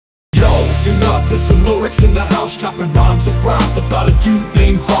Listen up, there's some Lorax in the house, chopping rhymes around about a dude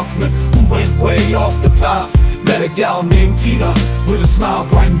named Hoffman who went way off the path. Met a gal named Tina with a smile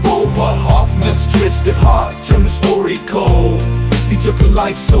bright and bold, but Hoffman's twisted heart turned the story cold. He took a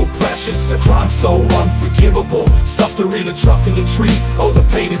life so precious, a crime so unforgivable, stuffed her in a truck in the tree. Oh, the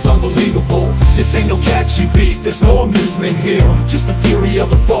pain is unbelievable. This ain't no catchy beat, there's no amusement here, just the fury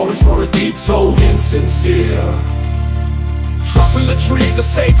of the forest for a deed so insincere. Truffle the trees are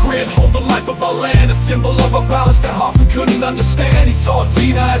sacred, hold the life of our land, a symbol of our balance that Hoffman couldn't understand. He saw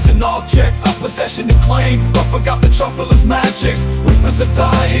Tina as an object, a possession to claim, but forgot the truffler's magic whispers a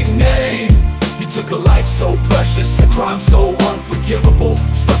dying name. He took a life so precious, a crime so unforgivable,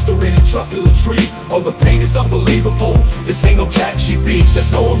 stuffed her in a truffle tree. Oh, the pain is unbelievable. This ain't no catchy beat,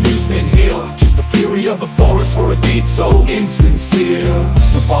 there's no amusement here, just the fury of the forest for a deed so insincere.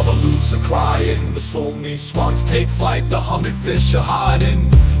 The babaloots are crying, the stormy swans take flight, the humming fish are hiding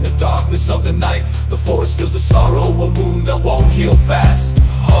in the darkness of the night. The forest feels the sorrow, a wound that won't heal fast.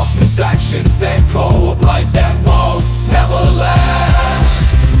 Hoffman's actions echo a blight that won't never last.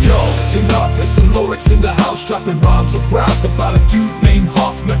 Yo, sing up, there's some Lorax in the house, dropping rhymes around about a dude named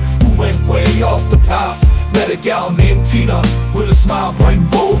Hoffman who went way off the path. Met a gal named Tina with a smile bright and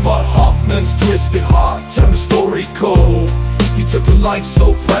bold, but Hoffman's twisted heart turned the story cold. He took a life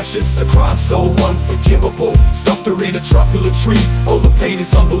so precious, a crime so unforgivable, stuffed her in a truffle tree. Oh, the pain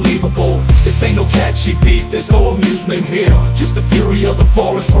is unbelievable. This ain't no catchy beat, there's no amusement here, just the fury of the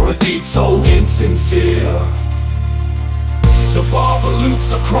forest for a deed so insincere. The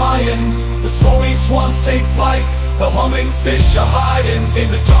babaloots are crying, the soaring swans take flight, the humming fish are hiding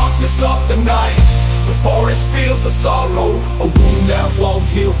in the darkness of the night. The forest feels the sorrow, a wound that won't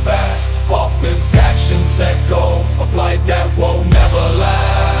heal fast. Hoffman's actions echo a blight that won't never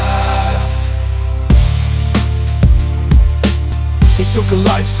last. He took a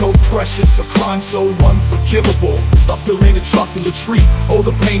life so precious, a crime so unforgivable, stuffed her in a truffle tree. Oh,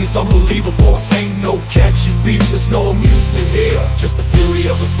 the pain is unbelievable. This ain't no catchy beat, there's no amusement here, just the fury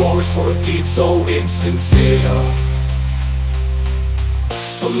of the forest for a deed so insincere.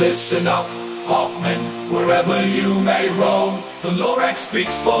 So listen up, Hoffman, wherever you may roam, the Lorax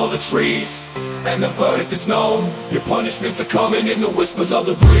speaks for the trees, and the verdict is known. Your punishments are coming in the whispers of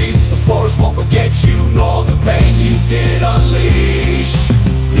the breeze. The forest won't forget you, nor the pain you did unleash.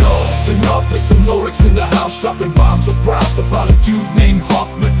 Yo, listen up, there's some Lorax in the house, dropping rhymes around about a dude named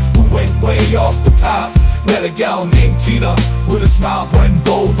Hoffman who went way off the path. Met a gal named Tina with a smile bright and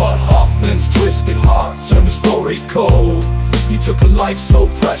bold, but Hoffman's twisted heart turned the story cold. He took a life so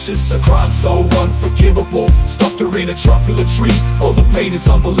precious, a crime so unforgivable, stuffed her in a truffle tree. Oh, the pain is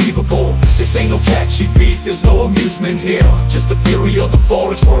unbelievable. This ain't no catchy beat, there's no amusement here, just the fury of the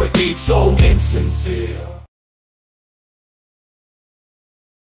forest for a deed so insincere.